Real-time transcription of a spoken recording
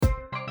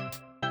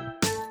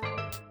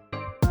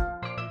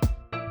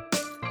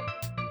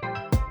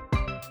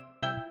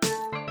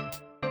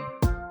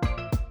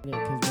We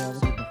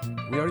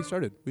already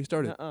started. We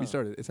started. Nuh-uh. We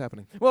started. It's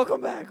happening.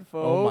 Welcome back, folks.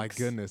 Oh my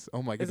goodness.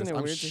 Oh my Isn't goodness. it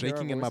I'm weird to hear our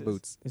shaking in my voices?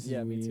 boots. This Yeah,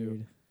 is me too.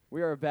 weird.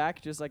 We are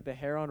back, just like the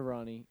hair on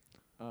Ronnie.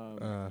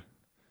 Uh,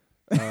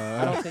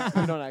 I don't think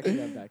you don't actually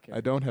have back hair.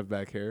 I don't have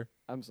back hair,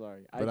 I'm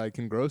sorry. but I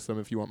can grow some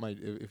if you want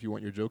if you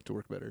want your joke to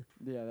work better.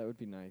 Yeah, that would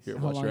be nice. Here,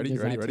 How watch. long You ready? does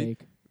You ready? that Ready?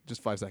 take?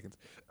 Just 5 seconds.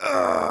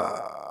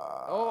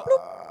 Oh,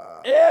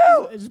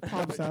 ew! It just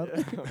pops up.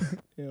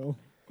 Ew.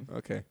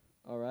 Okay.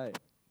 All right.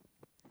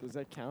 Does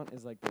that count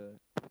as like the,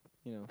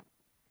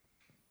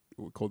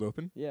 Cold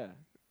open. Yeah.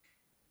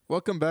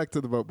 Welcome back to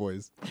the Boat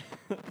Boys.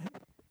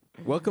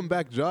 Welcome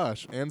back,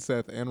 Josh and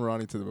Seth and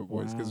Ronnie, to the Boat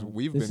Boys, because Wow.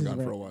 we've This been is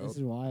gone for a while. This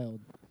is wild.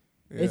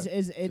 Yeah.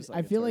 It's like I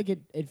a feel like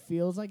turkey. it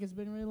feels like it's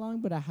been really long,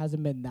 but it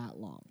hasn't been that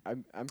long.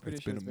 I'm pretty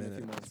It's sure been it's a been a few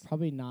minute. months.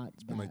 Probably not.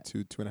 It's been like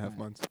 2.5 Right.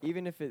 months.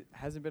 Even if it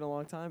hasn't been a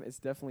long time, it's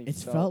definitely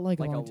It's felt like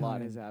a long lot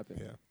time. has happened.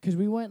 Yeah. Because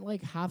we went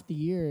like half the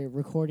year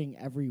recording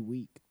every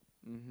week,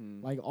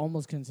 Mm-hmm. like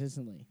almost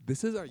consistently.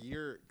 This is our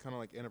year kind of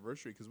like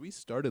anniversary, because we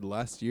started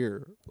last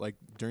year, like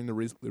during the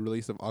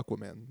release of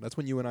Aquaman. That's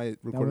when you and I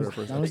recorded our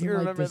first That was episode. in like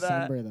remember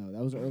that. December though.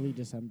 That was early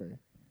December.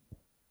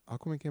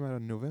 Aquaman came out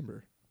in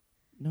November.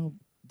 No,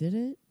 did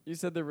it? You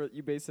said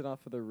you based it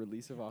off of the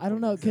release of Aquaman. I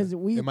don't know because It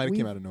might have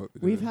came out in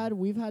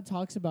we've had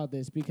talks about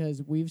this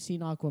because we've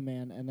seen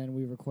Aquaman and then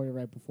we recorded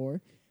right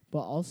before, but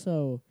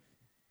also,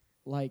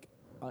 like,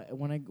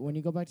 when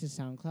you go back to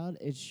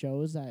SoundCloud, it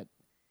shows that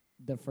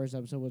the first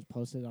episode was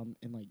posted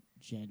in like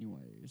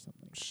January or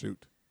something,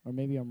 Shoot. or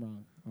maybe I'm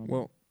wrong.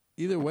 Well,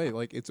 either way,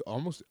 like it's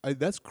almost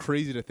that's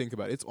crazy to think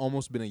about. It's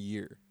almost been a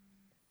year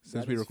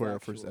since That we is recorded our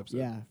first factual. episode.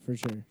 yeah, for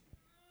sure.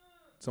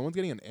 Someone's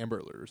getting an Amber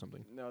Alert or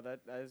something. No, that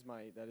is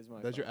my That's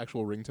phone. your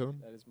actual ringtone?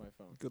 That is my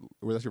phone. Good.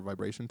 Or that's your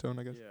vibration tone,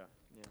 I guess?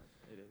 Yeah,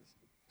 it is.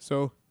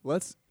 So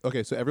let's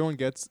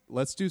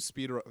do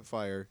speed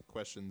fire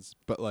questions,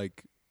 but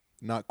like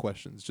not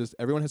questions. Just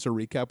everyone has to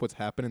recap what's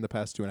happened in the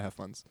past 2.5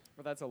 months.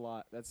 But that's a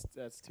lot. That's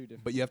too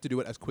difficult. But you have to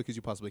do it as quick as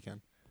you possibly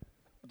can.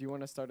 Do you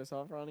want to start us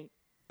off, Ronnie?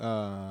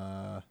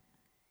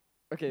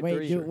 Okay, Wait,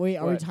 three. are we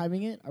What?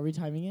 timing it? Are we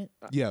timing it?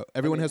 Yeah,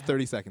 everyone mean, has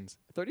 30 seconds.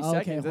 30 Oh,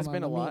 seconds. okay, That's hold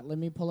been on. a lot. Let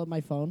me pull up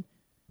my phone.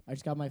 I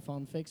just got my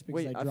phone fixed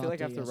because Wait, I I dropped feel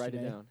like I have it to write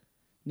it yesterday.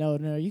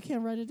 down. No, you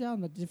can't write it down.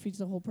 That defeats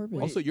the whole purpose.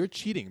 Wait. Also, you're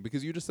cheating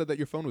because you just said that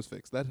your phone was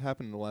fixed. That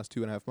happened in the last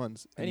 2.5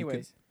 months. and you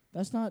Anyways,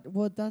 That's not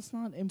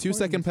important.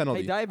 2-second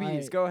penalty. hey, diabetes,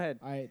 Alright. go ahead.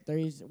 All right,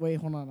 30. Wait,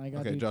 hold on. I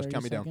got Okay, Josh, 30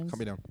 count me down. seconds. Count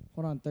me down.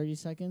 Hold on, 30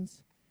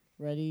 seconds.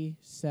 Ready,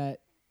 set.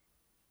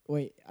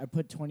 Wait, I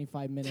put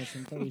 25 minutes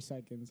and 30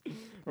 seconds. Ronnie,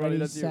 Ready,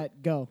 that's you.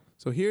 set, go.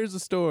 So here's the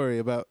story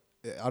about.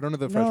 I don't know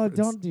the Fresh No, Prince.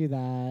 don't do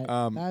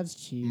that. That's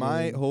cheating.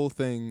 My whole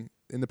thing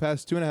in the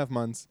past 2.5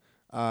 months,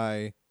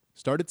 I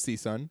started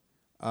CSUN.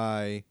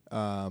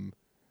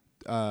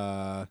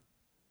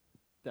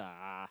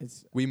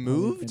 It's We probably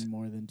moved. been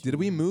more than Did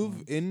we 2.5 move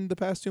months. in the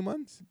past 2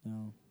 months?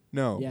 No.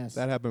 No. Yes.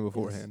 That happened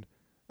beforehand.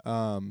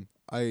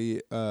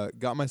 I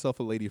got myself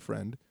a lady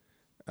friend.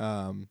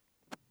 Oh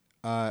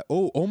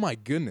my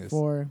goodness.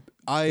 4,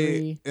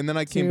 and then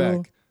I came 2,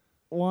 back.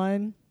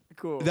 1.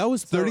 Cool. That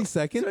was 30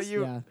 seconds? So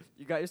you Yeah.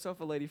 got yourself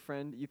a lady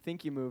friend. You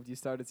think you moved. You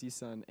started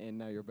CSUN, and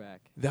now you're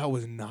back. That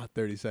was not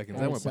 30 seconds.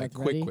 That Alright, went by Seth,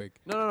 quick, ready?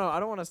 quick. No. I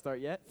don't want to start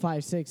yet.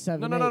 5, 6,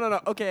 7, No.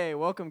 Okay,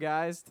 welcome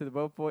guys to the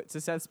to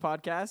Seth's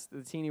podcast,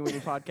 the Teeny Weeny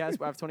podcast.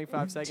 We have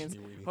 25 seconds.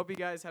 Teeny-weeny. Hope you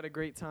guys had a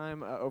great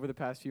time over the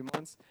past few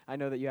months. I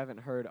know that you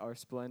haven't heard our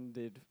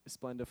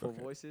splendidful Okay.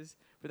 voices,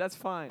 but that's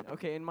fine.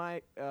 Okay, in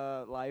my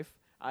life,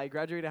 I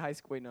graduated high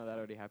school. Wait, no, that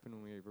already happened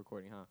when we were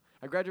recording, huh?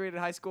 I graduated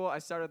high school. I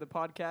started the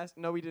podcast.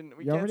 No, we didn't.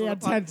 We You already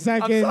canceled had the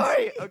 10 I'm seconds.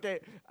 sorry. Okay,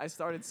 I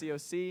started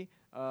COC.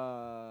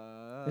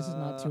 This is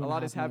not a 2.5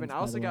 lot has happened. months, I by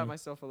also the got way.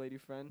 myself a lady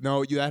friend.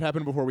 No, that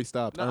happened before we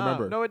stopped. I Nuh-uh.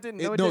 remember. No, it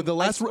didn't. No, it no, didn't. the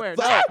last I swear.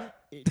 no.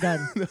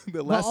 Done. the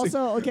But last thing.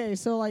 also, okay,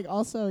 so like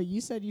also you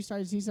said you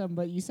started CSUN,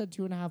 but you said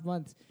 2.5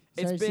 months.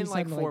 It's Started been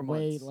like CSUN, 4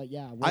 way, months. like,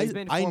 yeah, I- It's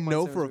been I 4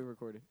 know months for since we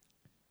recorded.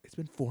 It's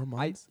been 4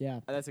 months.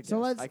 yeah. That's a guess. So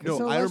let's I could No,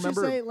 so I let's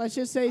remember- let's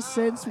just say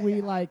since we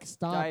like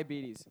stopped.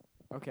 diabetes.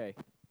 Okay.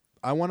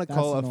 I want to That's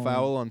call a annoying.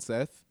 foul on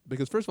Seth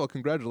because first of all,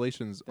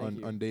 congratulations Thank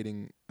you. on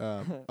dating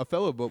a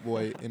fellow boat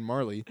boy in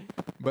Marley,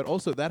 but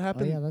also that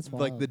happened yeah, that's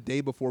like wild. the day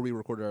before we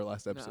recorded our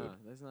last episode. Nuh-uh,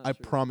 that's not I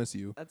true. promise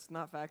you. That's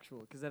not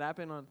factual because it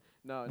happened on.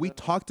 No. We no, no.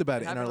 talked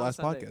about it in happened our on a last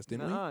Sunday. podcast,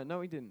 didn't Nuh-uh, no,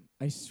 we didn't.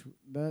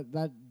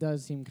 That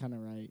does seem kind of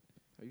right.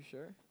 Are you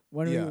sure?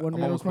 When Yeah, we I'm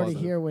recorded almost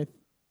positive. here with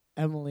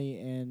Emily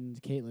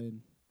and Caitlin,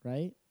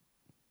 right?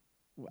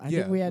 I Yeah,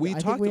 think we had. we I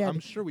think talked. we had. I'm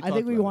sure we I talked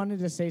think we about it. wanted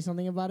to say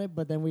something about it,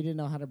 but then we didn't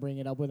know how to bring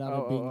it up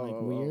without it being like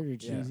weird or Yeah.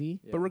 cheesy.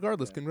 Yeah. But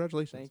regardless, Yeah.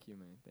 congratulations. Thank you,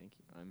 man. Thank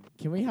you. I'm.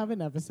 Can we have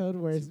an episode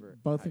where it's Super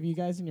both of hyped. you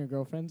guys and your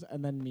girlfriends,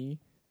 and then me?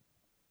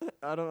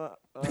 I don't know.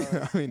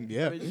 I mean,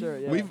 yeah. I mean, sure,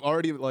 yeah. We've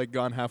already like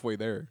gone halfway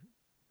there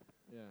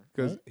Yeah.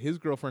 because What? his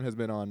girlfriend has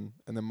been on,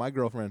 and then my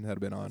girlfriend had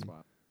been on, That's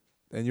wild.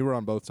 and you were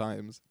on both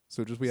times.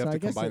 So just we So have I to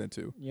guess combine it-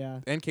 the two. Yeah.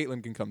 And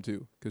Caitlin can come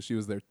too because she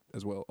was there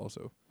as well.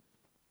 Also,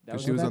 That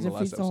 'Cause was she was that on the last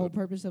defeats the whole episode.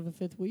 purpose of a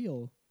fifth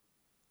wheel.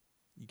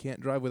 you can't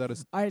drive without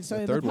a. All right, so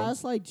The in the third one.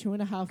 past like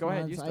 2.5 Go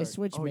ahead, you months, I start.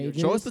 switched Oh, you're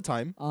majors. Show us the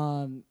time.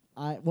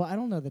 I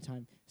don't know the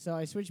time. So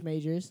I switched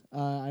majors.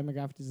 I'm a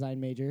graphic design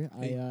major.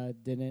 Hey. I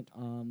didn't.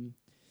 I'm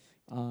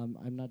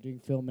not doing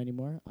film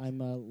anymore. I'm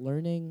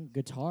learning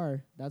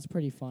guitar. That's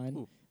pretty fun.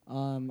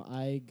 Ooh.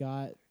 I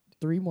got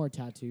 3 more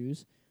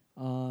tattoos.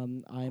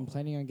 I'm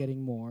planning on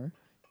getting more.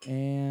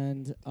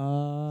 And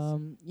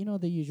you know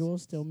the usual,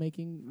 still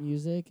making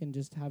music and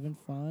just having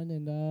fun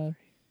and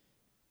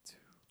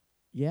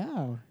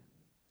yeah.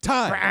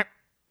 Time.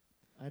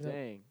 I don't,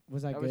 Dang.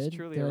 was I That good? was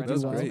truly Did a I do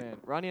was renaissance, well? great. man.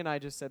 Ronnie and I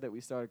just said that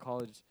we started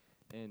college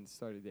and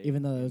started dating.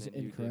 Even though it and was then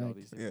you did all incorrect.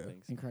 these different Yeah.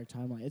 things. Incorrect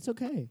timeline. It's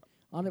okay.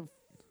 On it.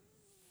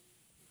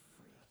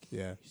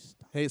 Yeah.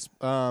 Hey,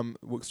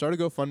 we'll start a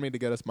GoFundMe to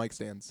get us mic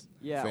stands.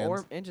 Yeah,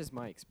 Fans. and just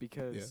mics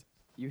because Yeah.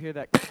 you hear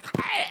that.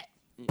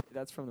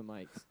 That's from the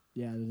mics.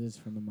 Yeah, it is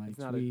from the mics.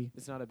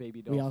 It's not a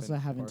baby dolphin. We also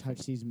haven't barfing.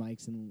 touched these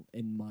mics in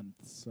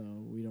months, so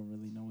we don't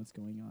really know what's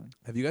going on.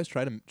 Have you guys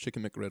tried a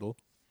chicken McGriddle?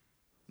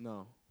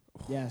 No.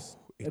 Yes.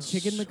 A It's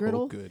chicken so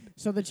McGriddle? good.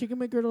 So the chicken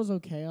McGriddle's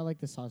okay. I like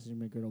the sausage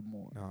McGriddle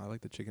more. No, I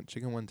like the chicken.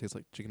 Chicken one tastes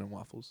like chicken and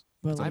waffles.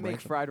 But It's I like make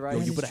ranch. fried Yo, rice.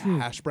 That you is put a true.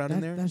 hash brown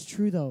in there? That's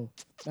true though.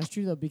 That's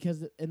true though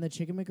because in the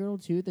chicken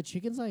McGriddle too, the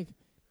chicken's like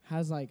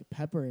has like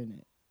pepper in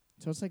it,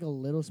 so it's like a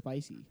little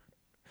spicy.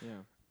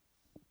 Yeah.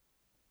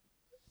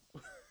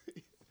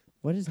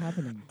 What is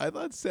happening? I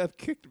thought Seth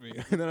kicked me,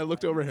 and then I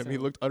looked over him. He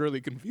So- looked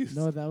utterly confused.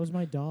 No, that was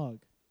my dog.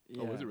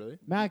 Yeah. Oh, was it really?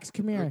 Max,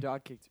 come Your here.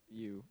 dog kicked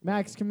you.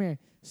 Max, come here.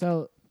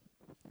 So,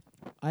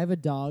 I have a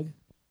dog.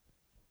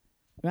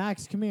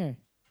 Max, come here.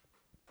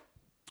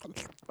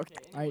 Okay. All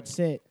right, anyway,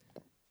 sit.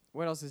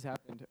 What else has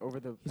happened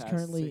over the He's past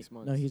currently 6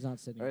 months? no, he's not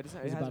sitting. Or it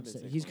hasn't He's about been to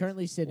sit. 6 He's months.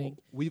 currently sitting.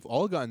 We've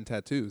all gotten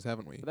tattoos,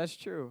 haven't we? But that's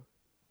true.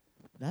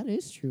 That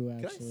is true, Can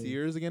I actually. see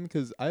yours again?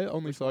 Because I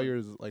only Which saw one?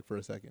 yours like for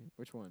a second.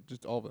 Which one?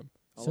 Just all of them.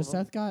 All So of 'em?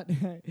 Seth got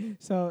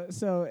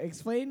so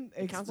explain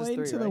It counts as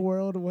explain 3, to the right?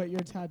 world what your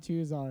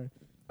tattoos are.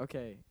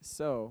 Okay,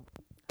 so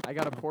I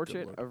got a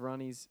portrait lord. of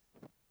Ronnie's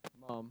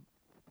mom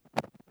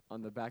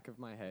on the back of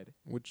my head.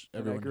 Which And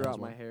I everyone grew has out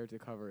my one. hair to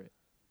cover it.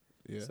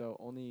 Yeah, So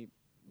only,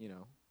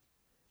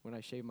 when I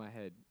shave my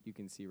head, you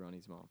can see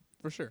Ronnie's mom.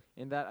 for sure.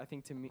 And that, I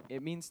think, to me,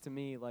 it means to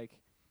me, like,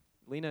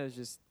 Lena is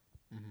just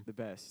Mm-hmm. the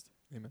best.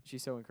 Amen.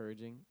 She's so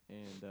encouraging.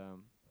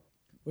 And,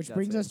 Which That's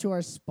brings it. us to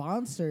our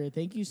sponsor.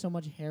 Thank you so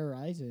much, Hair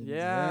Horizons.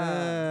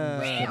 yeah.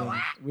 I'm just Yeah.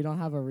 kidding. We don't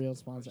have a real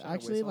sponsor. Should I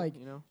Actually, whistle, like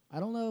I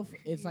don't know if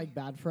it's like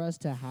bad for us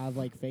to have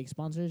like fake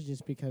sponsors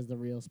just because the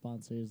real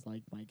sponsors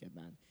like might get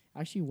mad.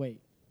 Actually,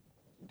 wait.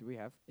 Do we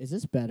have? Is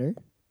this better?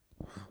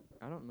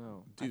 I don't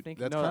know. I Dude, think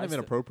that's no, kind of sti-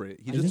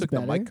 inappropriate. He Is just this took the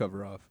better? mic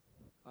cover off.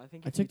 I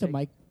think I if you took the take-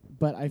 mic,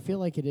 but I feel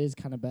like it is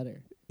kind of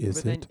better. but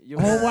then you'll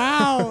Oh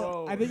wow!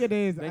 Whoa. I think it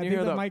is. Then I you think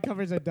hear the the- mic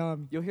covers are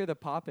dumb. You'll hear the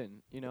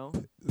popping, you know?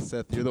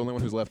 Seth, you're the only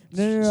one who's left.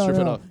 No, Strip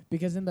it off.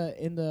 because in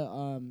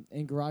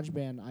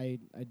GarageBand I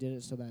did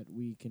it so that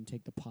we can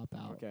take the pop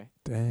out. Okay.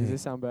 Dang. Does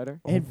this sound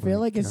better? I feel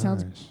like it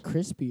sounds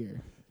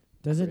crispier.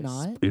 Does it Crisp.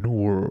 not? In a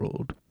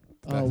world.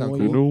 Oh, That sound well,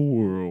 cool? you-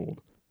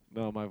 world.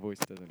 No, my voice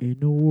doesn't.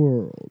 in a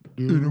world.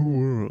 In a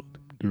world.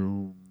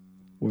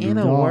 where In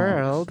a dogs-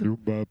 world.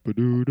 Keep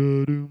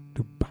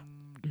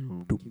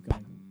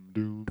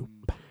going.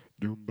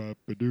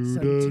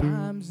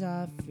 Sometimes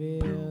I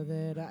feel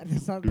that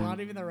that's not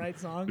even the right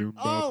song.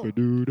 Oh! What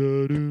is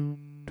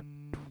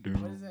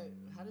it?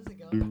 How does it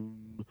go?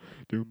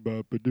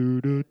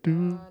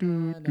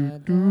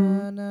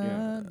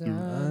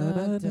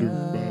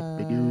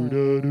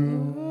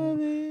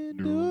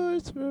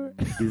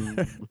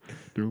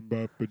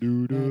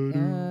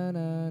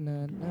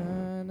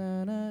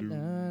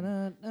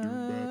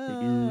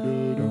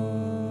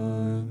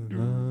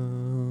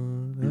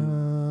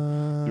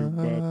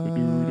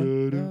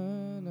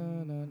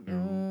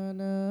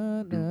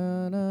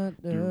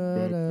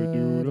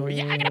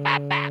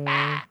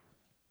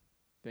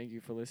 Thank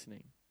you for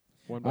listening.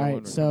 One All by right,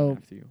 one, we're so- coming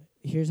after you.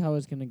 Here's how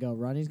it's gonna go.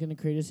 Ronnie's gonna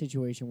create a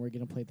situation. We're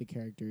gonna play the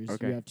characters.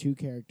 Okay. You have 2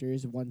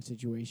 characters, 1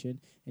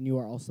 situation, and you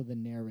are also the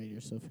narrator.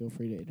 So feel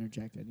free to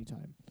interject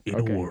anytime. In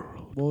Okay. a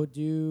world. We'll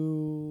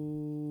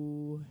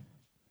do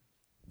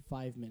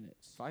 5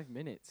 minutes. 5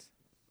 minutes.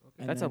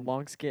 And That's a then-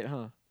 long skit,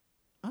 huh?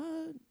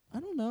 I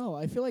don't know.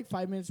 I feel like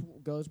 5 minutes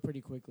goes pretty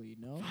quickly.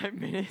 No. 5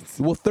 minutes.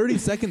 Well, 30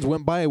 seconds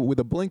went by with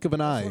a blink of an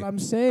That's eye. what I'm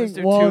Let's saying.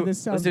 do Whoa, two,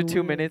 this sounds let's do 2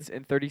 weird. minutes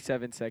and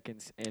 37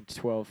 seconds and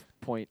 12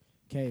 point.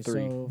 Okay,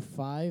 3. so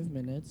 5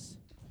 minutes.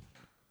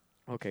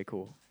 Okay,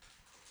 cool.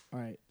 All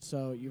right.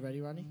 So you ready,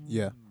 Ronnie?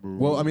 Yeah.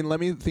 Well, I mean, let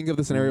me think of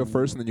the scenario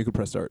first, and then you can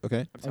press start. Okay.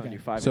 I'm telling Okay. you,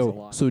 5 is a So,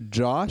 lot. so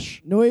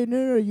Josh. No, wait,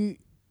 no. You.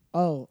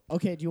 Oh,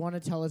 okay. Do you want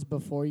to tell us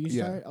before you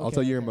Yeah, start? I'll Okay,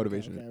 tell you your okay,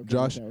 motivation. okay, okay,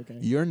 Josh, okay.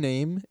 Your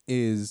name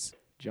is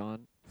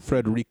John.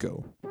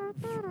 Frederico,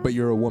 but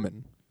you're a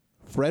woman.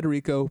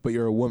 Frederico, but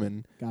you're a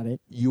woman. Got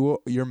it.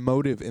 Your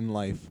motive in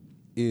life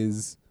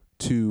is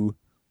to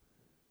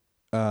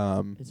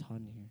It's hot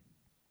in here.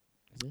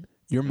 Is it?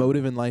 your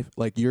motive in life,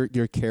 like your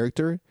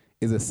character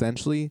is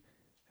essentially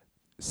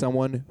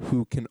someone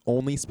who can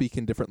only speak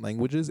in different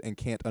languages and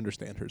can't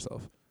understand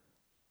herself.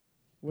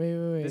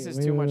 Wait. This is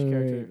wait, too wait, much wait,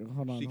 character. wait.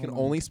 Hold on. She hold can on.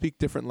 only speak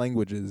different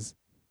languages,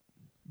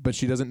 but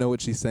she doesn't know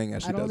what she's saying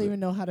as she I does don't it. even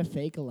know how to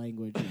fake a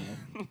language.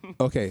 You know?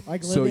 Okay,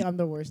 Like so literally, I'm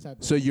the worst at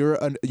this. so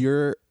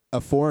you're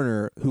a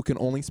foreigner who can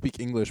only speak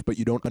English, but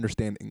you don't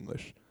understand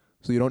English,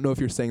 so you don't know if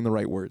you're saying the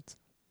right words.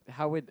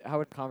 How would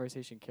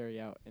conversation carry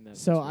out in that?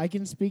 So I situation?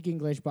 can speak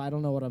English, but I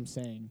don't know what I'm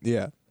saying.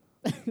 Yeah,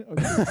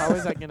 Okay. How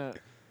is that gonna?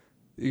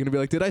 you're gonna be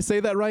like, did I say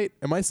that right?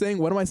 Am I saying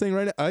what am I saying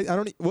right? I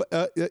don't what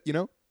you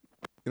know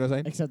what I'm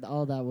saying? Except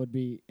all that would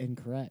be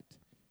incorrect.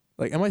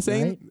 Like, am I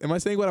saying Right? am I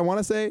saying what I want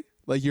to say?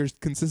 Like, you're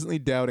consistently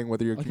doubting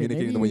whether you're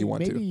communicating the way you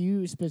want maybe to.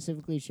 you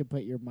specifically should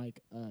put your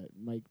mic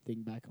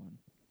thing back on.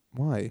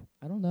 Why?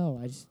 I don't know.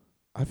 I just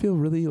I feel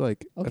really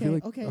like I okay, feel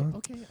like okay. I'm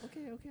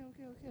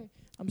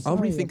I'll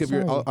sorry. rethink I'm of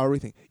your. sorry. I'll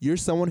rethink. You're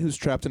someone who's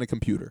trapped in a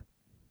computer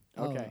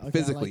Oh, Okay. I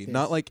physically, like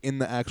not this. like in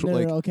the actual No,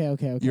 like. no,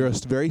 okay. You're a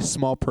very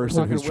small person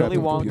Talking who's trapped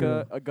Willy in a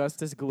computer. Wonka,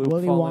 Augustus Gloop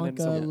Willy falling in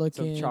Wonka some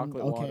looking.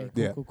 chocolate Okay, water.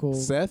 cool, Yeah. cool.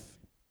 Seth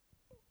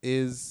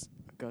is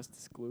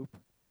Augustus Gloop.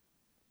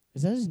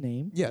 Is that his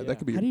name? yeah, Yeah. that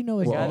could be. How do you know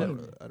his well, I name? don't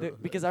know who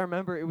that Because is. I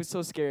remember it was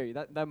so scary.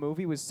 That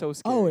movie was so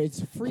scary. Oh,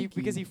 it's freaky.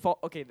 Because he fall.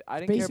 Okay, I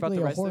It's didn't care about basically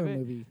the a rest horror of it.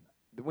 movie.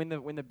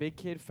 When the big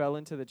kid fell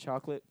into the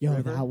chocolate Yo,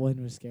 river that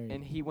one was scary.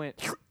 and he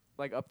went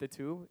like up the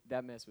tube,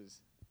 that mess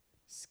was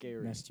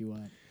scary. Messed you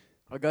up.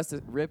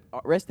 Augustus,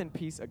 rest in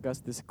peace,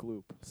 Augustus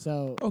Gloop.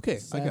 So Okay, I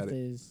Seth got it.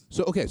 is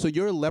So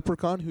you're a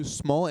leprechaun who's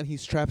small and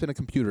he's trapped in a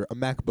computer, a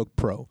MacBook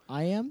Pro.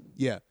 I am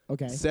Yeah.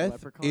 okay. Seth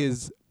Leprechaun?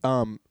 is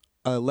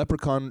a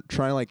leprechaun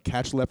trying to like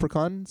catch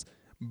leprechauns,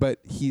 but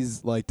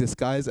he's like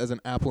disguised as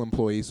an Apple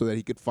employee so that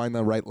he could find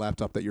the right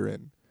laptop that you're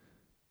in.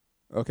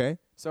 Okay?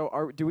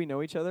 So do we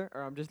know each other,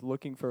 or I'm just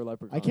looking for a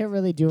leprechaun? I can't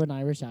really do an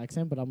Irish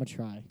accent, but I'm gonna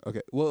try.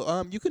 Okay.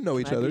 Well, you can know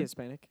Can each I be other.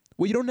 Hispanic?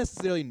 Well, you don't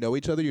necessarily know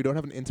each other. You don't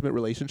have an intimate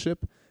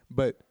relationship,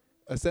 but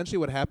essentially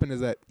what happened is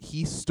that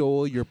he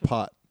stole your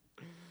pot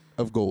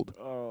of gold.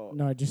 Oh.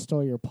 No, I just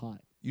stole your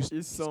pot. You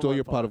He stole stole my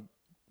your pot pot. of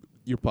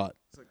your pot.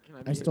 So can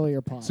I stole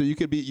your pot. So you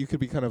could be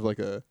kind of like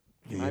a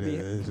Can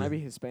I be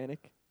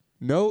Hispanic?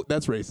 No,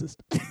 that's racist.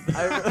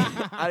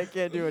 I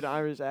can't do an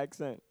Irish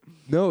accent.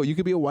 No, you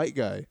could be a white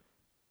guy.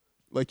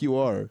 Like you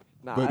are.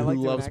 Nah, But I who like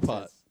doing loves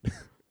pot?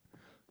 accents.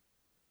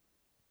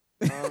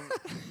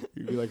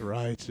 You'd be like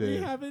right. we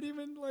haven't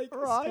even like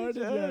Right, started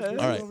yeah. yet.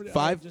 All right, Over there.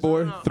 5, Just-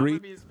 4, No, I'm 3. gonna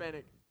be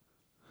Hispanic.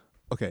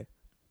 Okay.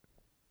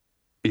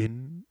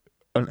 In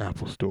an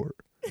Apple store.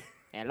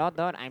 Hello,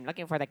 dude. I'm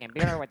looking for the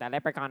computer with the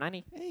leprechaun on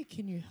it. Hey,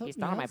 can you help He's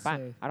me stolen out, my pot.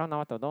 sir? I don't know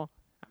what to do.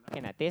 I'm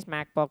looking at this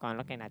MacBook. I'm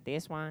looking at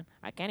this one.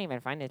 I can't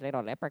even find this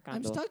little leprechaun,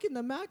 I'm dude. stuck in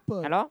the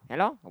MacBook. Hello?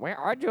 Hello? Where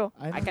are you?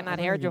 I don't- cannot don't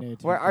hear even you. need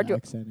to Where do are the you?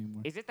 accent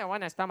anymore. Is it the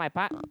one that stole my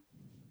pot?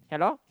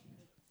 Hello?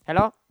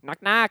 Hello?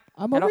 Knock, knock.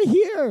 I'm Hello? over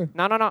here.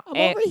 No, no, no. I'm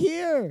Eh, over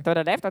here. to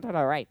the left or to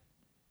the right?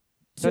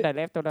 To the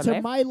left, to the To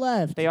left? my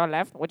left. To your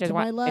left? Which is to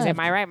what? my Is it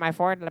my left. right, my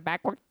forward, the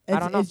backward? I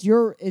don't know. It's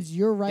your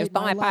right. You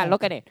stole my pot. left.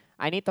 Look at it.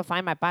 I need to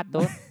find my pot,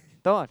 dude.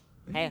 Dude.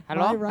 Hey,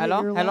 hello? My right,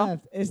 hello? your Hello?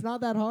 left. It's not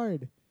that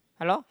hard,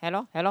 Hello?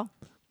 Hello? Hello?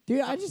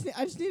 dude. I just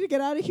need to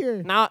get out of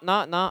here. No,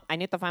 no, no. I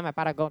need to find my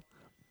pot of gold.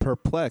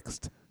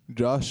 Perplexed,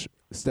 Josh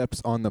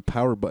steps on the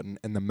power button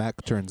and the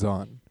Mac turns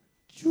on.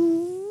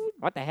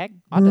 What the heck?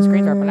 All the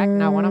screens are black.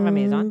 Now one of them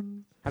is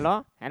on.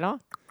 Hello? Hello?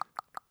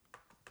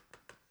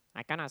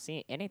 I cannot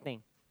see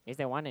anything. Is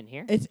there one in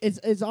here?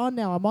 It's on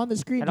now. I'm on the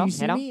screen. Hello? Do you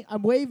see Hello? me?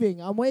 I'm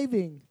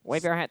waving.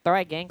 Wave your hand. Throw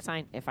a gang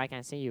sign if I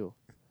can see you.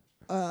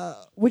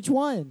 Which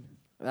one?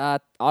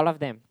 All of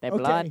them. The Okay.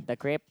 blood, the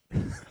creep.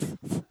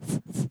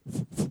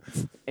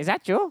 Is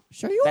that you?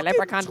 Sure you. The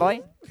leprechaun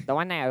boy? The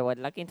one that I was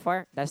looking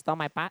for that stole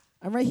my pot?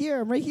 I'm right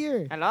here. Hello?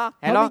 me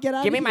Hello? get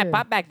outta Give me my here.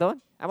 pot back, dude.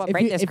 I will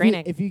break the screen.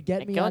 If you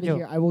get I me killed out of you.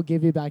 here, I will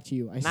give it back to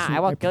you. Nah, I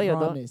will kill you,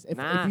 promise. dude.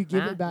 If you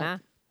give it back, Nah.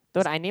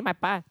 Dude, I need my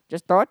pot.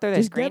 Just throw it through the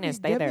Just screen get me- and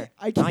stay get me- there.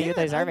 I No, you can't.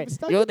 deserve I'm it.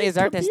 stuck You in this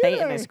deserve to stay in the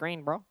computer.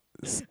 screen, bro.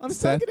 I'm Seth,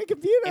 stuck in a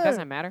computer. It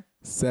doesn't matter.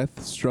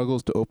 Seth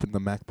struggles to open the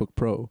MacBook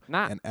Pro,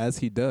 Nah. and as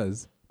he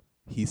does,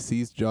 he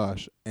sees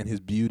Josh, and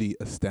his beauty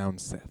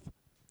astounds Seth.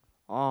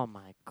 Oh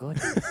my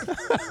goodness.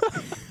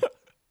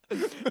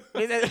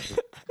 this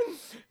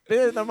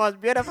is the most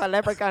beautiful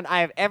leprechaun I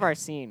have ever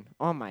seen.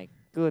 Oh my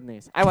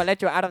goodness. I will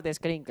let you out of the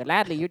screen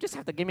gladly. You just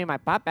have to give me my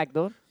pot back,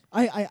 dude.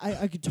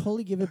 I could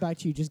totally give it back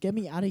to you. Just get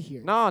me out of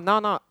here. No, no,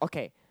 no.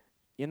 Okay.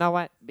 You know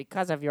what?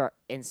 Because of your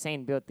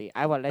insane beauty,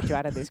 I will let you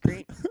out of the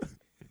screen.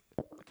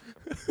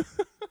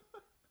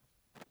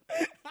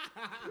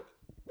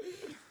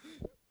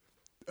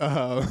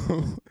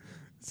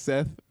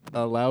 Seth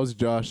allows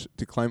Josh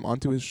to climb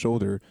onto his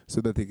shoulder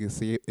so that they can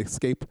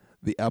escape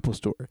the Apple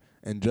Store.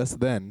 And just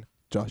then,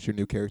 Josh, your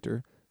new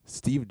character,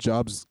 Steve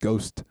Jobs'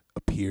 ghost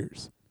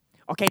appears.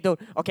 Okay, dude.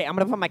 Okay, I'm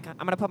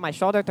gonna put my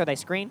shoulder to the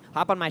screen.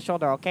 Hop on my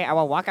shoulder. Okay, I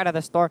will walk out of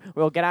the store.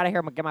 We'll get out of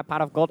here. We'll get my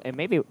pot of gold, and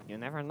maybe you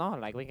never know.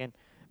 Like we can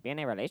be in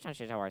a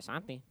relationship or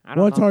something. I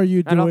don't What know. are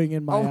you Hello? doing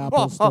in my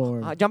Apple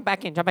store? Jump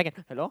back in. Jump back in.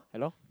 Hello,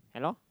 hello,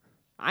 hello.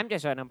 I'm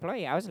just an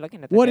employee. I was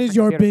looking at. The What is different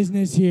your computer.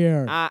 business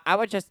here? I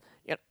was just,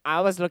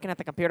 I was looking at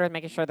the computer,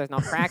 making sure there's no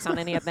cracks on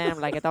any of them.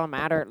 Like it don't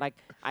matter. Like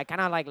I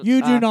kind of like.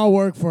 You do not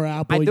work for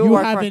Apple. I do You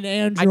work have for- an I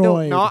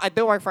Android. do. No, I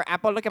do work for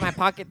Apple. Look at my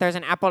pocket. There's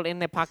an Apple in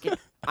the pocket.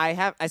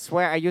 I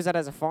swear, I use it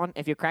as a phone.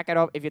 If you crack it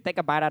up, if you take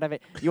a bite out of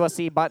it, you will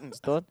see buttons,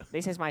 dude.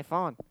 This is my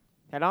phone.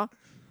 Hello.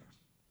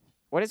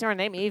 What is your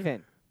name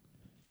even?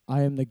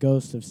 I am the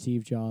ghost of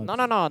Steve Jobs.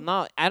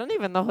 No. I don't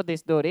even know who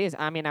this dude is.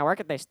 I mean, I work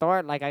at the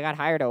store. Like, I got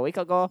hired a week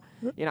ago.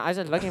 I was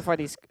just looking for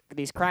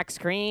these cracked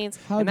screens.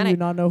 How and do then you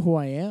not know who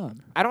I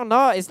am? I don't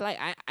know. It's like,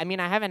 I mean,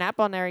 I have an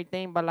Apple and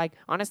everything, but, like,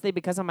 honestly,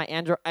 because of my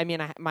Android,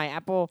 my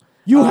Apple.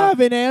 You have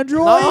an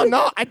Android?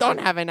 No, I don't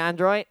have an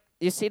Android.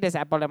 You see this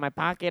Apple in my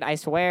pocket. I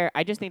swear.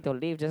 I just need to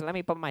leave. Just let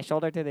me put my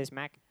shoulder to this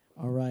Mac.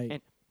 All right.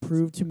 And-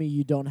 Prove to me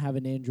you don't have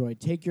an Android.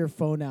 Take your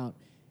phone out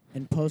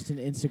and post an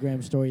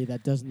Instagram story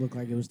that doesn't look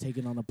like it was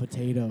taken on a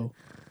potato.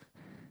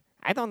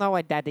 I don't know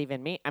what that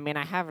even means. I mean,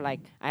 I have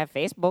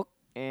Facebook,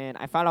 and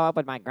I follow up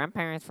with my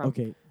grandparents from.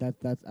 Okay,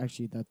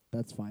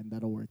 that's fine.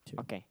 That'll work too.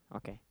 Okay.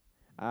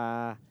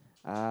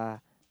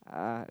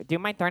 Do you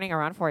mind turning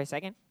around for a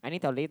second? I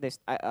need to leave this.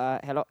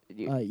 Hello.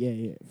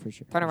 Yeah, for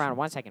sure. Turn for around sure.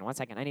 1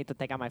 second. I need to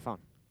take out my phone.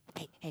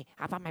 Hey,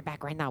 hop on my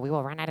back right now. We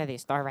will run out of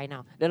this store right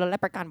now. Little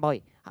leprechaun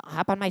boy,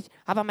 hop on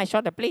my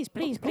shoulder, please.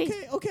 Please.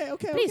 Okay.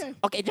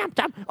 Okay, jump.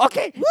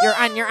 Okay, you're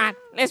on.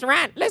 Let's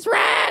run.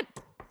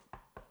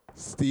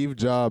 Steve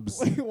Jobs.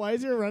 Wait, why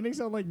does your running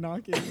sound like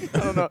knocking? I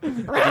don't know. Does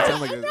it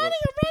sound like a- I'm running.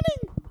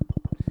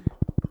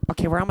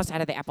 Okay, we're almost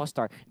out of the Apple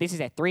store. This is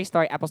a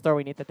 3-story Apple store.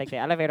 We need to take the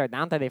elevator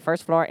down to the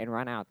first floor and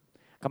run out.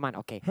 Come on,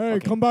 okay. Hey,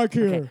 okay. come back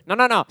here. Okay.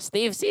 No.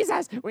 Steve sees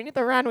us. We need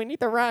to run.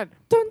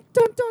 Dun,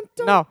 dun, dun,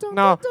 No, dun,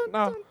 no, dun,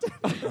 no.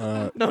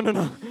 dun,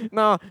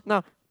 dun.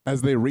 No.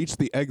 As they reach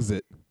the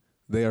exit,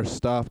 they are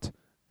stopped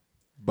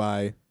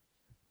by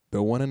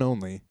the one and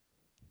only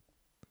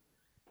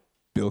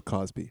Bill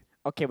Cosby.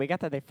 Okay, we got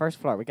to the first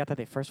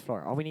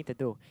floor. All we need to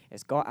do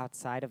is go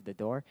outside of the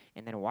door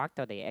and then walk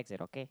to the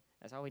exit, okay?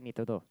 That's all we need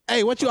to do.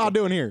 Hey, what you all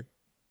doing here?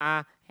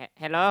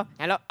 Hello?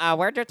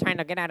 We're just trying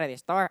to get out of the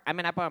store. I'm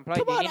an Apple employee.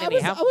 Come Do you on, need I any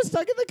was, help? I was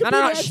stuck in the No,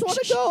 computer. no, I just want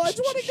to go. I just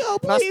want to go.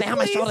 No, Please, stay on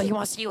my please. shoulder. He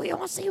won't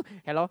see you.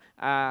 Hello?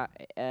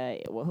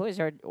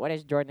 What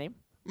is your name?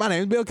 My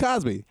name's Bill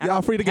Cosby. Hello?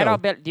 Y'all free to Hello, go.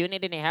 Bill. Do you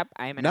need any help?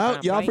 I am an No,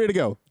 Apple y'all employee. free to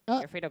go.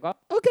 You're free to go.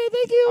 Okay,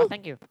 thank you. Oh,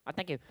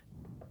 thank you.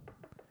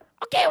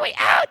 Okay, we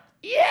out.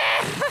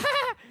 Yeah.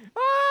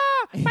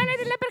 Oh, finally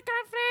the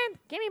leprechaun friend.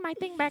 Give me my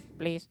thing back,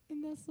 please.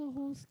 And that's the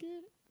whole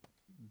skit.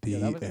 The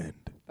that was- end.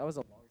 That was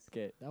a long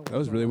skit. That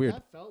was really weird.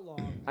 That felt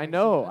long. I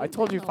know. actually. I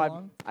told you didn't think 5. that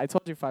long. I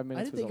told you 5 I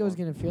minutes. didn't think it was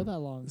gonna feel that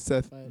long.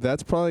 Seth, but-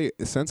 that's probably,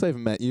 since I've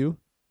met you,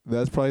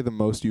 that's probably the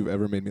most you've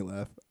ever made me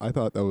laugh. I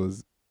thought that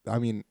was, I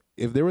mean,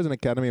 if there was an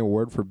Academy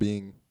Award for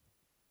being,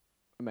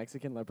 a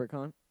Mexican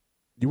leprechaun.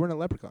 you weren't a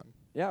leprechaun.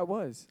 Yeah, I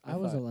was. I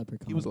was a thought.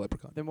 leprechaun. He was a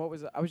leprechaun. Then what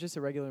was? I was just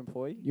a regular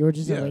employee. You were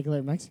just Yeah. a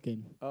regular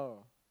Mexican.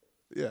 Oh.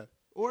 Yeah.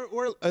 Or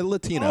a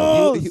Latino.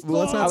 Oh, Well,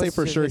 let's I not say was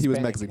for just sure he was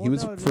Hispanic. Mexican. Well, He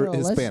was no, for no,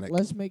 Hispanic.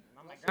 Let's make.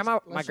 My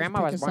let's grandma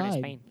just was pick a born in side.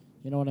 Spain.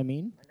 You know what I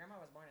mean? My grandma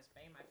was born in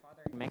Spain. My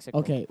father in Mexico.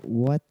 Okay,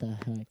 what the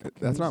heck?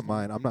 That's Can not we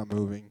mine. I'm not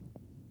moving.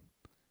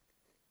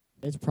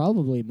 It's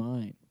probably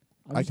mine.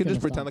 I can gonna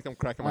just pretend stop. like I'm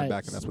cracking my Alright,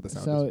 back, and that's what the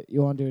sound is. So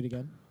you want to do it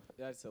again?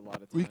 That's a lot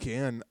of time. We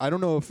can. I don't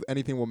know if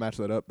anything will match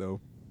that up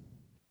though.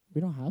 We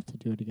don't have to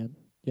do it again.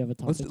 Do you have a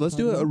topic? Let's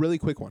do a really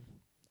quick one.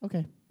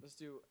 Okay. Let's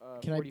do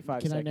Can 45 I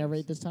seconds.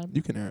 narrate this time?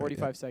 You can narrate.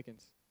 45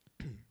 seconds.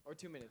 Or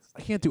 2 minutes.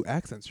 I can't do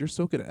accents. You're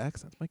so good at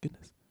accents. My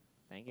goodness.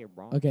 Thank you,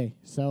 bro. Okay.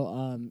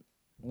 So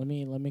let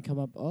me come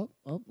up.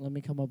 Let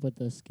me come up with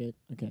the skit.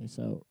 Okay.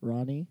 So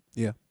Ronnie.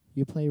 Yeah.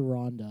 You play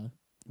Rhonda.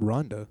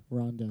 Rhonda.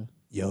 Rhonda.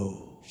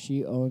 Yo.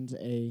 She owns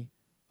a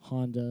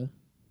Honda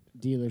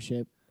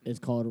dealership. It's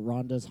called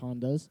Rhonda's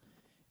Hondas,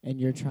 and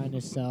you're trying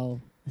to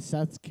sell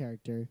Seth's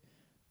character,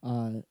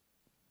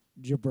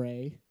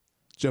 Jabray.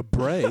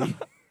 Jabray.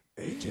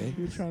 AJ.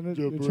 You're trying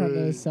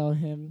to sell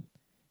him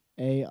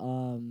a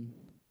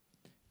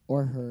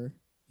or her.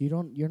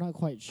 You're not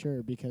quite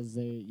sure because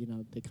they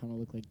kind of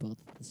look like both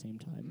at the same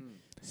time. Mm.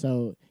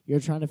 So you're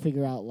trying to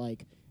figure out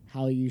like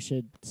how you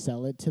should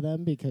sell it to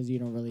them because you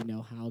don't really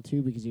know how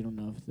to because you don't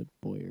know if it's a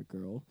boy or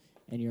girl,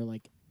 and you're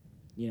like,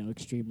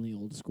 extremely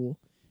old school.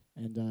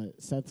 And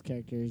Seth's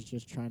character is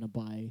just trying to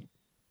buy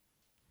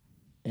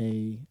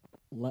it's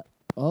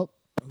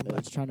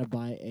trying to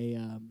buy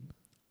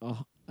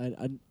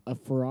a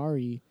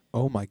Ferrari,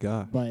 Oh my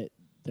God. but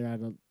they're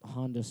at a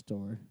Honda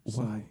store.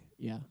 So, Why?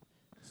 yeah.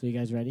 So you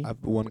guys ready? I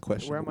have one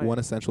question. Where am I? One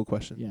essential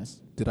question.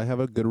 Yes. Did I have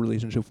a good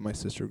relationship with my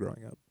sister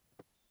growing up?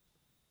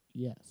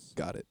 Yes.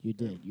 Got it. You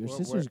did. Your Where-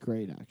 sister's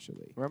great,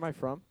 actually. Where am I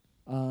from?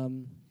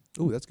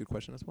 Oh, that's a good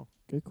question as well.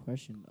 Good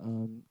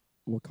question.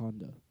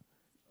 Wakanda.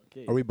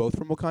 Okay. Are we both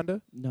from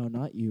Wakanda? No,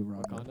 not you,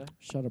 Rhonda. Wakanda?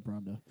 Shut up,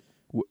 Rhonda.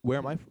 Where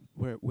am I?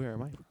 Where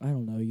am I? I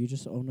don't know. You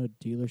just own a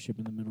dealership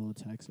in the middle of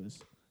Texas.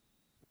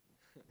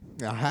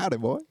 I had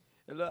it, boy.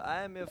 Hello,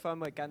 I am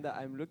from Wakanda.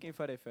 I'm looking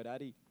for a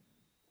Ferrari.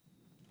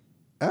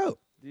 Oh.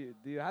 Do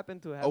you happen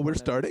to have? Oh, we're one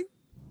starting?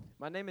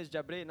 My name is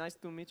Jabri. Nice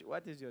to meet you.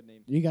 What is your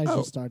name? You guys Oh,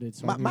 just started.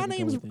 So My, I'm my gonna go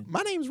name's with it.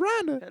 my name's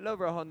Rhonda. Hello,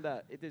 bro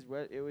Honda.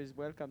 It was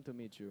welcome to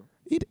meet you.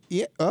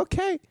 Yeah.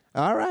 Okay.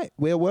 All right.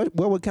 Well,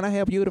 what can I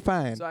help you to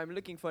find? So I'm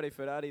looking for a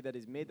Ferrari that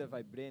is made of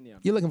vibranium.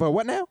 You're looking for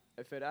what now?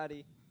 A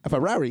Ferrari. A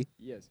Ferrari?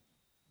 Yes.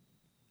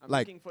 I'm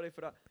Like- looking for a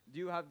Ferrari. Do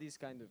you have this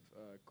kind of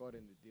car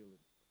in the dealer?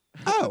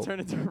 Oh.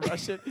 Turn into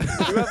Russian. Do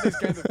you have this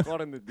kind of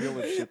car in the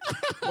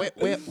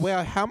dealership?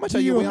 well, how much Do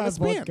are you willing to have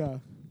spend?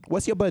 vodka?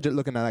 What's your budget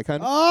looking like,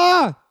 honey?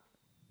 Ah!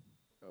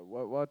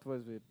 What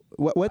was it?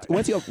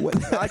 What's your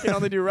I can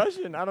only do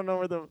Russian. I don't know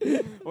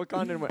what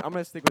continent. I'm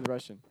gonna stick with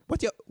Russian.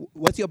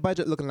 what's your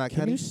budget looking like, Can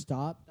honey? you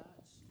stop that?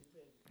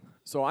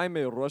 So I'm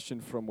a Russian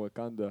from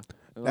Wakanda,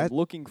 and That- I'm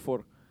looking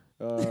for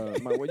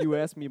what you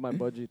asked me my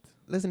budget.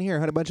 Listen here,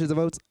 100 bunches of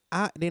votes.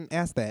 I didn't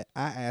ask that.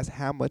 I asked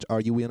how much are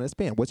you willing to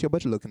spend? What's your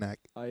budget looking like?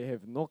 I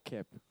have no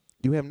cap,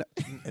 You have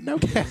no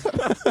cap.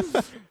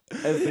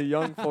 as the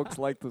young folks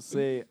like to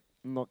say.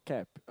 No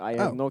cap. I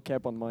have Oh. no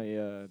cap on my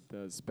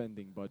the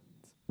spending, but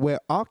Well,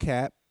 all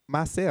cap,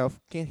 myself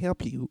can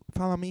help you.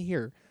 Follow me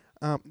here.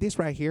 This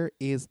right here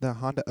is the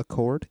Honda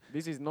Accord.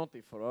 this is not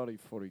a Ferrari,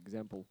 for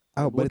example.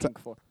 Oh, I'm but it's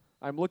a-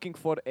 I'm looking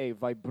for a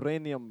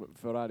vibranium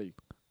Ferrari.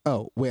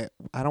 Oh, well,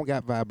 I don't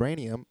got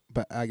vibranium,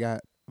 but I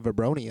got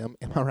vibronium.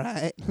 Am I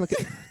right?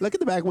 Look at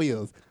the back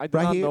wheels. I do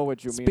Right not here, know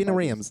what you mean. Spinning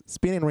by this. rims.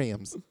 Spinning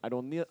rims.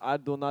 I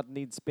do not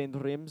need spin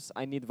rims.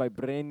 I need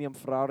vibranium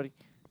Ferrari.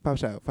 Five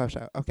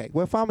shot. Okay.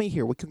 Well, follow me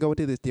here. We can go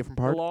into this different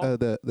part. Hello?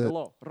 The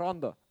Hello,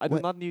 Rhonda. I do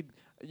What? not need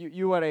you.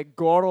 You are a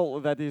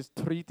girl that is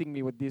treating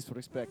me with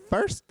disrespect.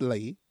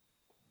 Firstly,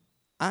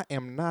 I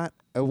am not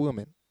a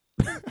woman.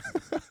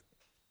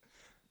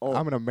 Oh,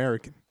 I'm an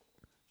American.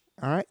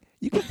 All right.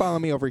 You can follow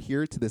me over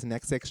here to this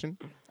next section,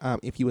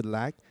 if you would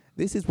like.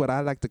 This is what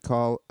I like to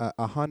call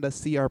a Honda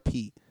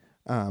CRP,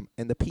 and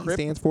the P Crip?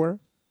 stands for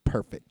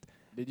perfect.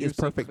 did you it's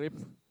say perfect. Crip?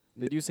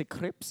 Did you say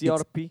Crip?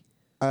 CRP?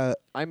 Uh,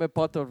 I'm a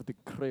part of the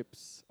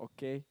Crips.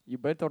 Okay, you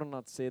better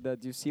not say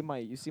that. You see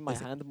my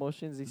Listen- hand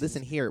motions. This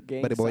listen is here,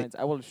 gang buddy boy. signs.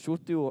 I will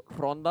shoot you,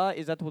 Rhonda.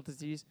 Is that what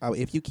it is?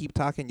 If you keep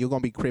talking, you're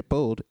gonna be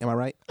crippled. Am I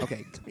right?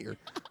 Okay, come here.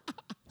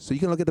 So you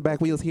can look at the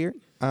back wheels here.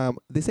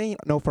 This ain't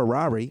no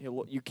Ferrari.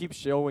 Hello, you keep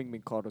showing me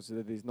cars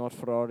that is not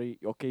Ferrari.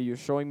 Okay, you're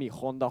showing me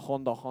Honda.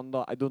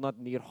 I do not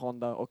need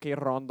Honda. Okay,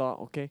 Rhonda.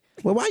 Okay.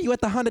 Well, why are you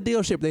at the Honda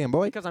dealership then,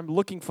 boy? Because I'm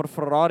looking for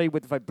Ferrari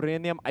with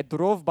vibranium. I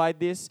drove by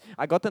this.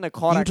 I got in a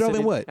car You accident. drove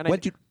in what? and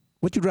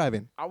What you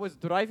driving? I was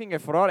driving a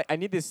Ferrari. I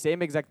need the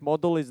same exact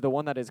model as the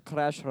one that is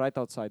crashed right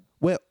outside.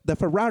 Well, the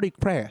Ferrari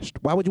crashed.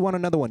 Why would you want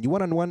another one? You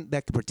want one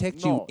that can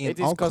protect No, you in it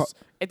is all because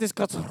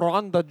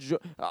Honda.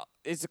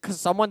 It's because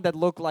someone that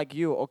looked like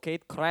you. Okay,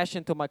 it crashed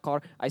into my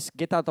car.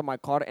 Get out of my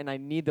car and I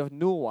need a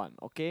new one.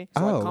 Okay,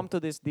 so Oh. I come to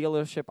this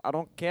dealership. I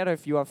don't care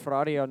if you are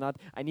Ferrari or not.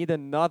 I need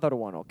another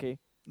one. Okay.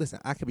 Listen,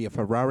 I can be a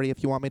Ferrari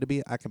if you want me to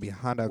be. I can be a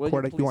Honda Will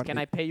Accord you if you please? want Can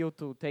me. I pay you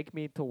to take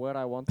me to where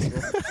I want to go?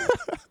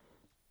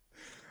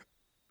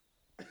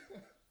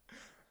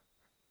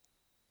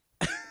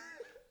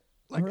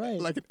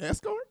 Alright. like an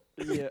escort?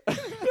 Yeah.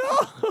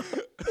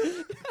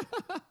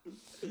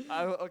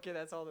 Okay,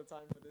 that's all the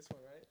time for this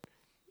one,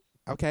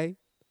 right? Okay.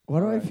 Why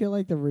do I Alright. feel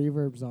like the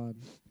reverb's on?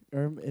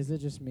 Or is it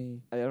just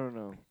me? I don't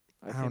know.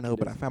 I don't know,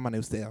 but I found my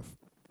new stuff.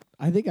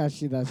 I think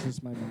actually that's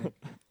just my mic.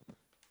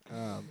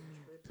 Um,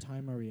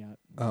 Time are we at?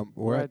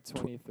 we're at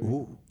 23.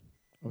 Ooh,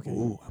 Okay.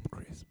 ooh, I'm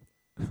crisp.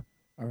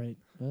 All right.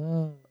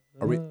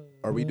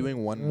 Are we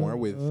doing one more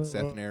with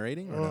Seth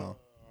narrating or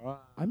no?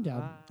 I'm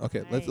down.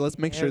 Okay, let's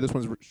make sure this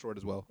one's short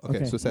as well.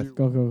 Okay, so Seth,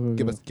 go.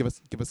 give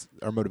us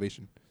our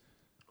motivation.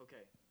 Okay.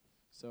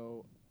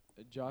 So,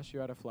 Josh,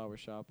 you're at a flower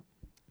shop,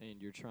 and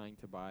you're trying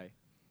to buy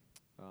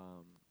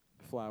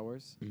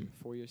flowers Mm.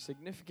 for your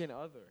significant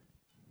other,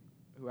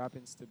 who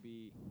happens to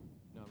be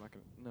no, I'm not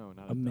gonna no,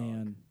 not a dog.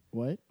 man.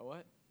 What? A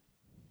what?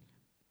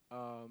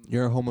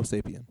 You're a Homo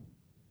sapien.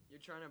 You're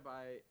trying to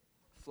buy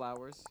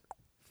flowers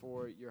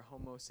for your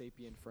Homo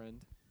sapien friend,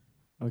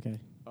 Okay.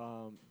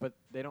 but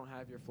they don't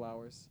have your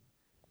flowers,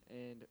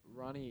 and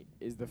Ronnie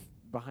is the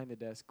behind the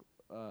desk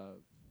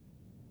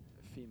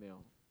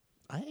female.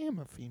 I am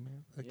a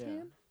female. Yeah.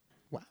 Again?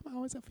 Why am I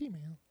always a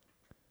female?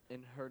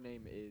 And her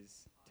name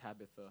is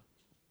Tabitha.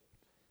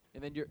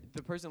 And then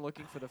the person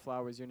looking for the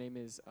flowers, your name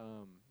is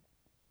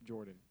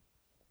Jordan.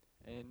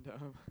 And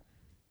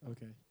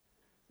Okay.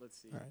 let's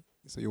see. All right.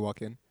 So you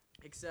walk in.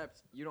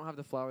 Except you don't have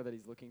the flower that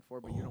he's looking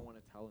for, but you don't want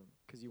to tell him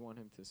because you want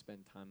him to spend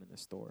time in the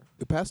store.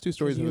 The past two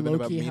stories you have been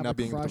about low-key me have not a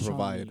being able to crush on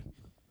provide. me.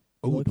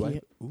 Oh, do I?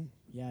 Low-key- Ooh.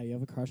 Yeah, you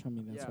have a crush on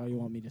me. That's Yeah. why you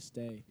want me to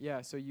stay.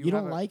 Yeah, so You, have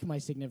don't a- like my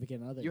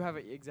significant other. You have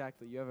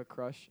exactly. You have a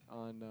crush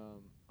on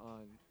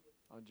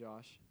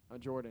Josh, on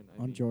Jordan. I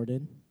on mean.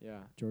 Jordan.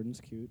 Yeah.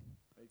 Jordan's cute.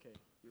 Okay.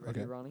 You ready,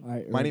 Okay. Ronnie? All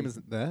right. My ready? name is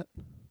that,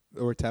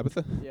 or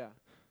Tabitha. Yeah.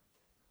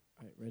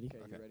 All right, ready? Okay.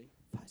 Okay. You ready?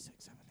 5,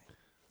 6, 7,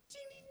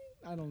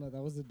 8. I don't know.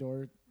 That was the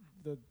door.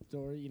 The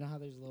door. You know how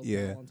there's a little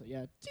Yeah. bell on top?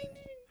 Yeah.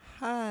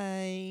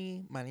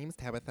 Hi, my name is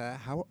Tabitha.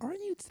 How are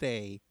you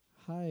today?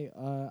 Hi.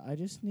 I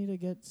just need to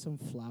get some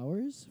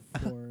flowers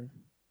for.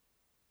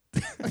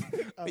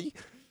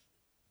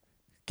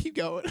 Keep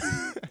going.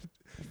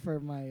 for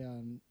my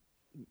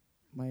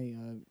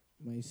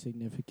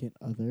significant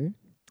other.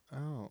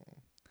 Oh.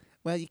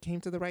 Well, you came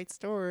to the right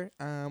store.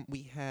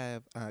 We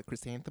have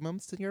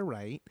chrysanthemums to your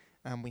right.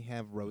 We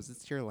have roses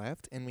to your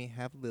left, and we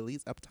have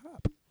lilies up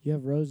top. You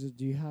have roses.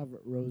 Do you have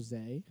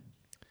rosé?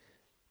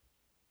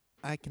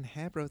 I can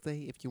have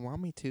rosé if you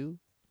want me to.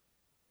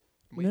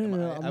 No, no,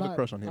 no, I I'm have not- a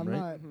crush on him, I'm right?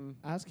 not Mhm.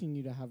 asking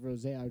you to have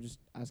rosé. I'm just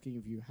asking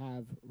if you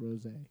have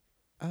rosé.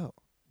 Oh,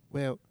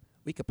 well,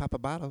 we could pop a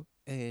bottle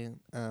and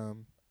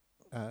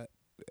uh,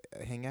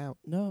 hang out.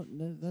 No,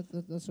 no,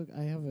 that's okay.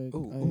 I have a.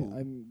 Ooh, ooh.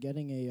 I'm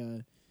getting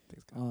a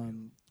Things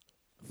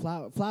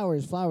got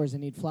real. flowers. I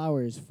need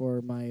flowers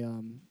for my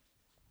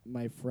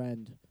my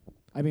friend.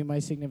 I mean my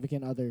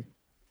significant other.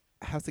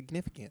 How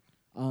significant?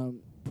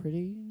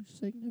 Pretty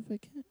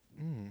significant.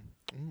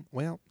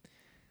 Well,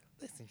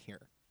 listen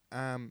here.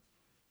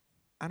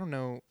 I don't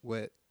know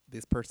what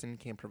this person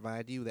can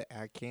provide you that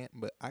I can't,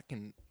 but I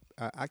can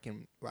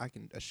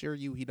assure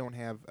you he don't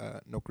have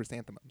no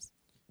chrysanthemums.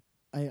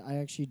 I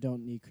actually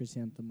don't need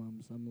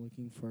chrysanthemums. I'm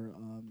looking for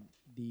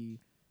the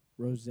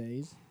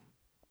rosés.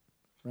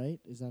 Right?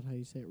 Is that how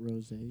you say it?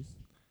 Rosés?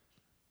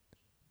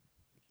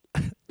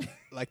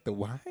 Like the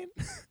wine?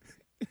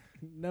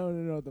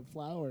 No, the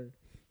flower.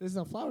 This is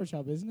a flower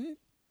shop, isn't it?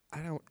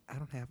 I don't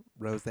have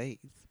rosés,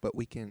 but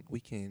we can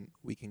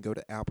go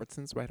to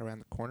Albertsons right around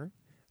the corner.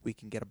 We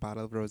can get a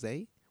bottle of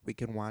rosé. We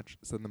can watch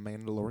some of The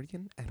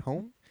Mandalorian at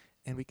home,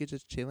 and we could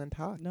just chill and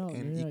talk. No,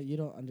 and no, you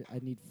don't. I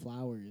need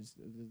flowers.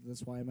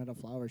 That's why I'm at a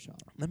flower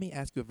shop. Let me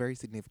ask you a very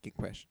significant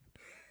question.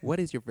 What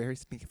is your very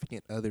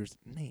significant other's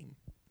name?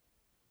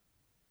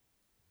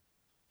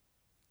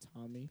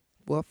 Tommy.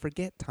 Well,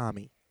 forget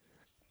Tommy.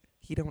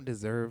 He don't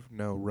deserve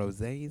no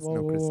rosés, Whoa,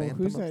 no whoa, whoa.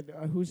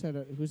 chrysanthemums.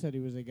 Who said he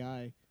was a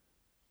guy?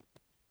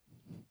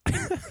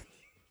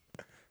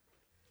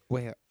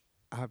 Well,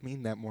 I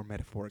mean that more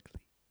metaphorically.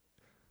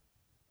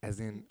 As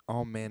in,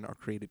 all men are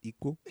created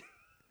equal.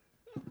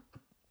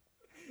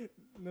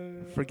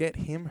 No. Forget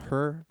him,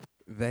 her,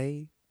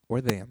 they,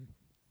 or them.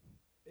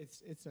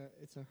 It's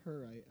a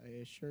her. I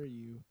assure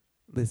you.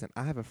 Listen,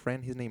 I have a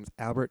friend. His name is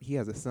Albert. He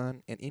has a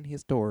son, and in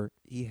his store,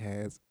 he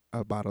has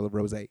a bottle of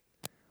rosé.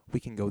 We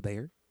can go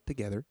there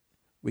together.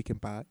 We can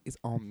buy. It's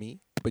on me,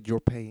 but you're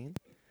paying.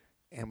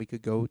 And we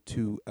could go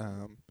to.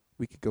 No.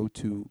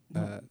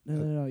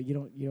 You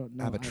don't.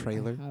 No, have a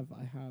trailer?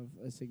 I have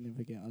a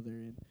significant other,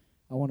 and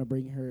I want to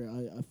bring her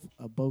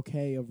a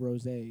bouquet of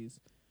rosés,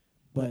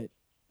 but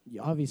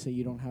obviously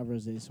you don't have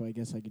rosés, so I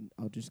guess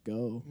I'll just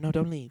go. No,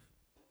 don't leave.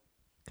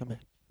 Come back.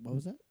 What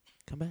was that?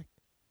 Come back.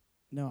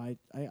 No, I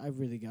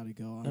really gotta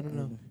go. No.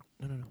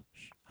 No.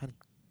 Shh, honey.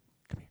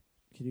 Come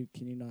here.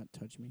 Can you not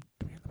touch me?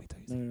 Come here. Let me tell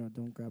you. No,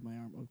 don't grab my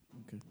arm. Oh,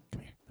 okay.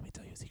 Come here. Let me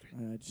tell you a secret.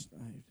 I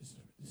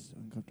just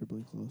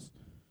uncomfortably close.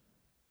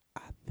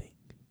 I think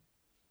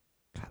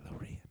Kylo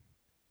Ren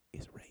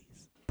is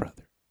Rey's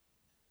brother.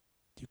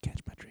 Do you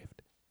catch my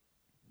drift?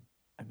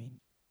 I mean,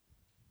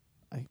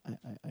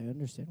 I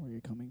understand where you're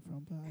coming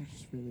from, but I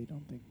just really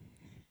don't think.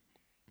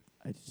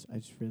 I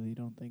just really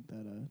don't think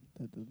that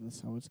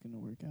that's how it's gonna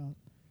work out.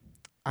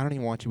 I don't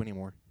even want you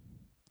anymore.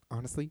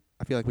 Honestly,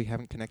 I feel like we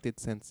haven't connected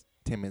since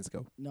 10 minutes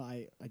ago. No,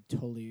 I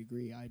totally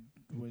agree. I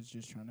was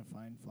just trying to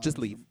find. Just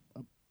flowers leave.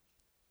 from-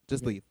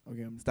 Just okay, leave.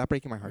 Okay, I'm Stop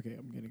breaking my heart. okay.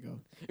 I'm gonna go.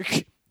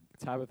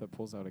 Tabitha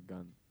pulls out a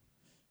gun.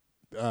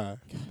 I'm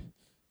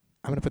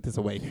going to put this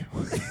away now.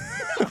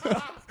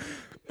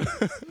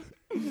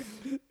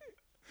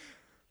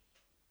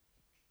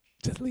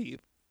 Just leave.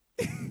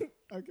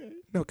 Okay.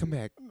 No, come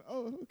back.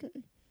 Oh, okay.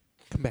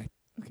 Come back.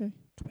 Okay.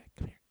 Come back.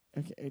 Come here.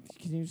 Okay.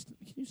 Can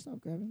you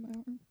stop grabbing my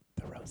arm?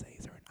 The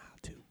rosés are in aisle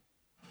 2.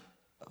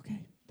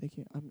 Okay. Thank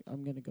you.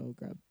 I'm gonna go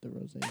grab the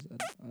rosés.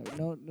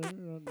 No.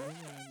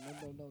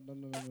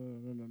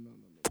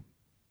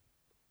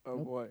 Oh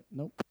Nope. boy.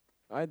 Nope.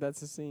 All right, that's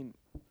the scene.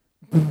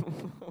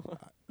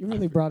 You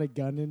really brought a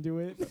gun into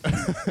it. He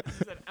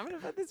said, "I'm gonna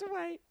put this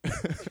away."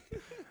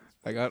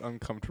 I got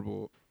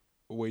uncomfortable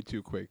way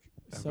too quick.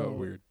 I felt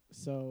weird.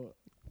 So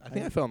I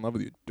think I fell in love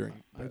with you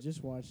during I that.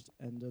 just watched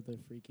End of the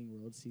Freaking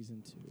World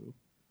season 2,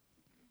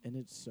 and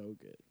it's so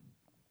good.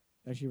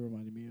 Actually,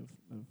 reminded me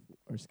of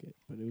our skit,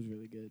 but it was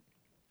really good,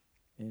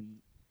 and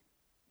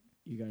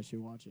you guys should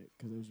watch it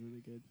 'cause it was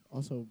really good.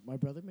 Also, my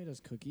brother made us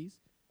cookies,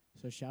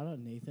 so shout out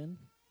Nathan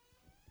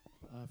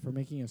for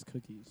making us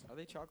cookies. Are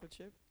they chocolate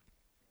chip?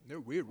 They're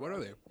weird. What are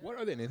they? What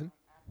are they, Nathan?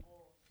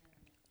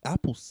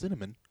 Apple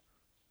cinnamon.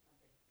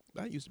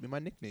 That used to be my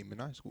nickname in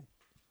high school.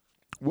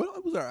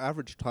 What was our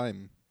average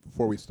time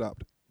before we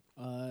stopped?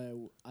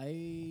 I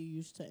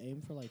used to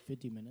aim for like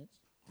 50 minutes.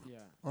 Yeah.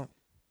 Oh, You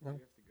well.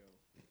 have to go.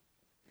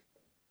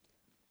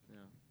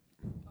 Yeah.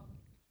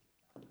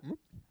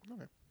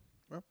 Okay.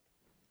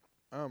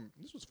 Well,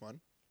 this was fun.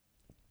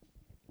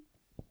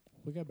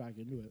 We'll get back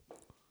into it.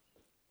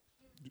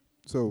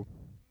 So,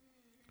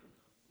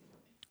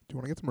 do you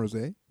want to get some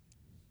rosé?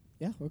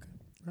 Yeah, okay.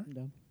 Alright. I'm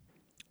down.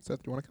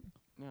 Seth, do you want to come?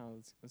 No,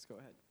 let's go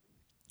ahead.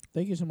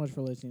 Thank you so much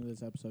for listening to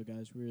this episode,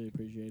 guys. We really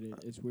appreciate it.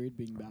 It's weird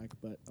being back,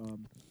 but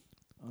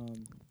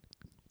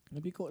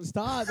That'd be cool.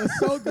 Stop. That's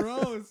so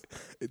gross.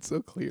 It's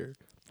so clear.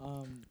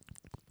 Okay.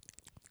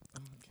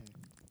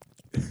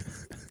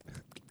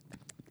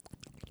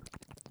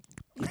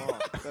 Oh,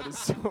 that is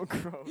so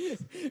gross.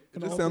 It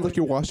just sounds like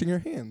you're washing your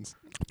hands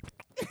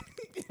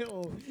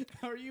Ew.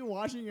 How are you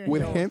washing your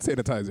with hands? hand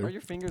Are sanitizer.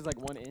 your fingers like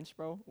 1 inch,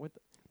 bro?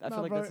 I No,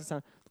 feel like bro. that's the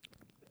sound.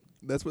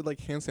 That's what like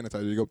hand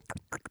sanitizer. You go.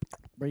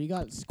 Bro, you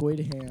got squid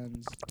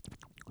hands.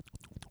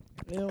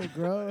 Ew,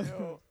 gross.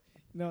 Ew.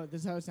 No,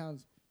 this is how it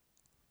sounds.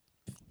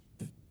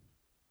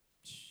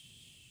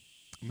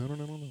 No.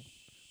 That's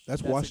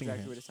That's washing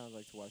exactly your what hands. it sounds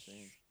like to wash your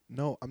hands.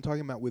 No, I'm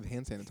talking about with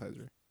hand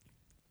sanitizer.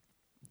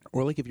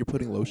 Or like if you're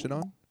putting lotion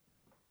on.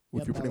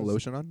 Yep, If you're that putting was-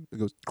 lotion on, it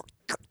goes.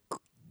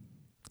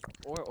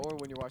 Or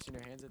when you're washing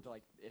your hands, it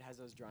has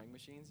those drying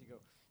machines. You go.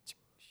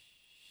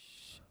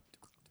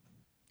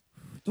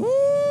 No.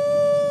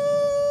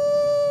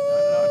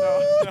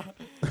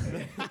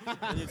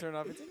 And you turn it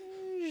off. It's Do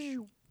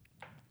you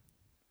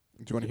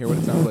want to hear what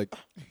it sounds like? Do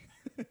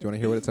you want to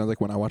hear what it sounds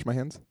like when I wash my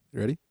hands? You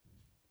ready?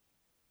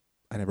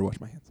 I never wash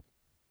my hands.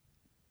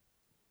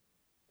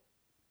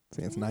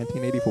 Since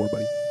 1984,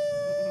 buddy.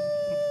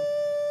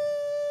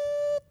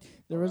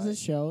 There was a Alright.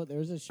 show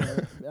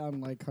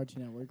on like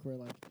Cartoon Network where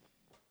like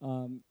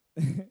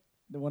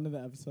one of the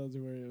episodes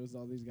where it was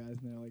all these guys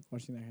and they're like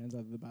washing their hands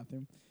out of the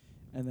bathroom,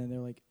 and then they're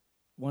like,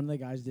 one of the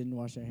guys didn't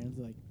wash their hands.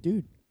 They're like,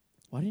 dude,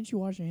 why didn't you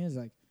wash your hands?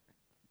 Like,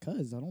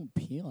 'cause I don't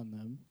pee on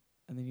them.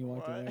 And then he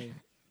walked What? away,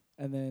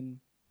 and then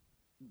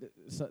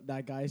so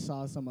that guy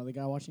saw some other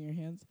guy washing your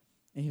hands,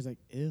 and he was like,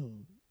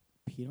 ew,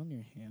 peed on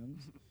your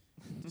hands,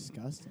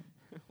 disgusting.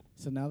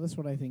 So now that's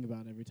what I think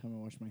about every time I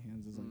wash my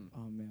hands is like,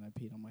 oh man, I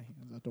peed on my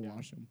hands. I have to Yeah.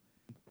 wash them.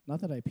 Not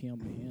that I pee on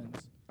my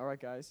hands. All right,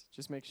 guys.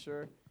 Just make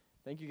sure.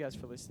 Thank you guys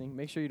for listening.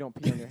 Make sure you don't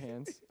pee on your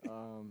hands.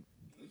 Hope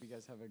you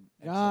guys have a.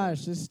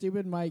 Gosh, this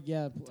stupid mic.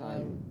 Yeah,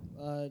 Time.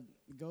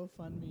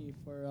 GoFundMe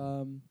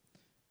for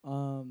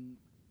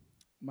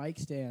mic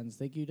stands.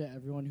 Thank you to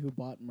everyone who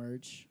bought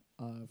merch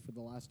for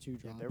the last 2 Yeah,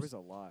 drops. there was a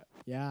lot.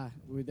 Yeah,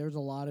 there's a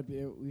lot of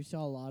we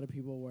saw a lot of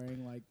people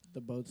wearing like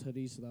the boats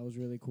hoodies, so that was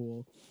really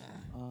cool.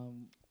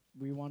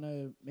 We want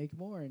to make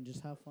more and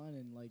just have fun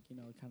and like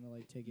kind of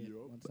like take it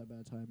one step at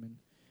a time.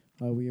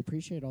 And we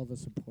appreciate all the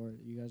support.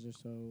 You guys are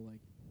so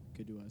like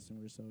good to us, and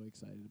we're so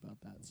excited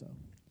about that. So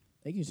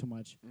thank you so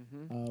much.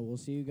 Mm-hmm. We'll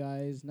see you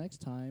guys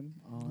next time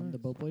on the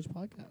Boat Boys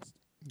podcast.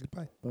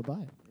 Goodbye.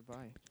 Bye-bye.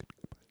 Goodbye.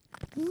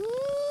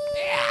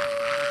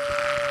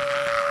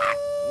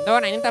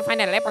 Dude, I need to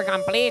find a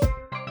leprechaun, please.